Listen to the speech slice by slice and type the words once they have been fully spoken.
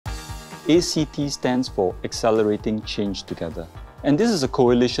ACT stands for Accelerating Change Together. And this is a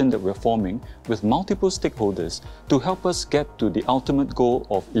coalition that we're forming with multiple stakeholders to help us get to the ultimate goal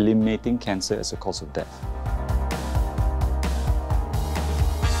of eliminating cancer as a cause of death.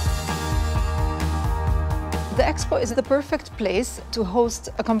 The Expo is the perfect place to host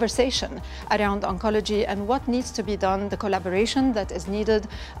a conversation around oncology and what needs to be done, the collaboration that is needed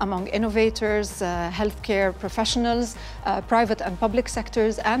among innovators, healthcare professionals, private and public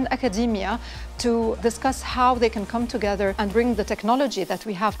sectors, and academia to discuss how they can come together and bring the technology that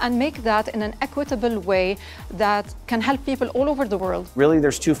we have and make that in an equitable way that can help people all over the world. Really,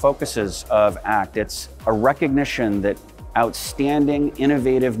 there's two focuses of ACT. It's a recognition that outstanding,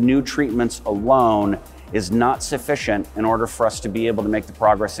 innovative new treatments alone is not sufficient in order for us to be able to make the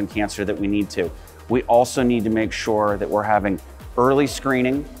progress in cancer that we need to. We also need to make sure that we're having early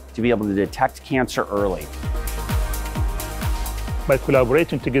screening to be able to detect cancer early. By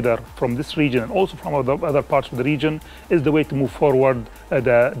collaborating together from this region and also from other parts of the region is the way to move forward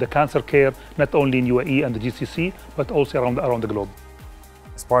the cancer care, not only in UAE and the GCC, but also around the globe.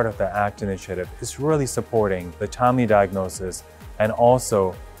 As part of the ACT initiative is really supporting the timely diagnosis and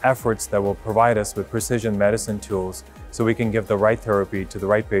also efforts that will provide us with precision medicine tools so we can give the right therapy to the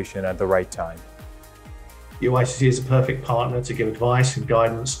right patient at the right time. UICC is a perfect partner to give advice and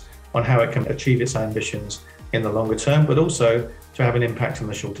guidance on how it can achieve its ambitions in the longer term, but also to have an impact in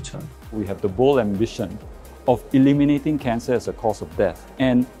the shorter term. We have the bold ambition of eliminating cancer as a cause of death,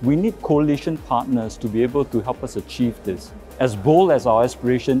 and we need coalition partners to be able to help us achieve this. As bold as our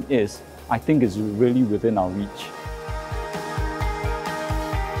aspiration is, I think it's really within our reach.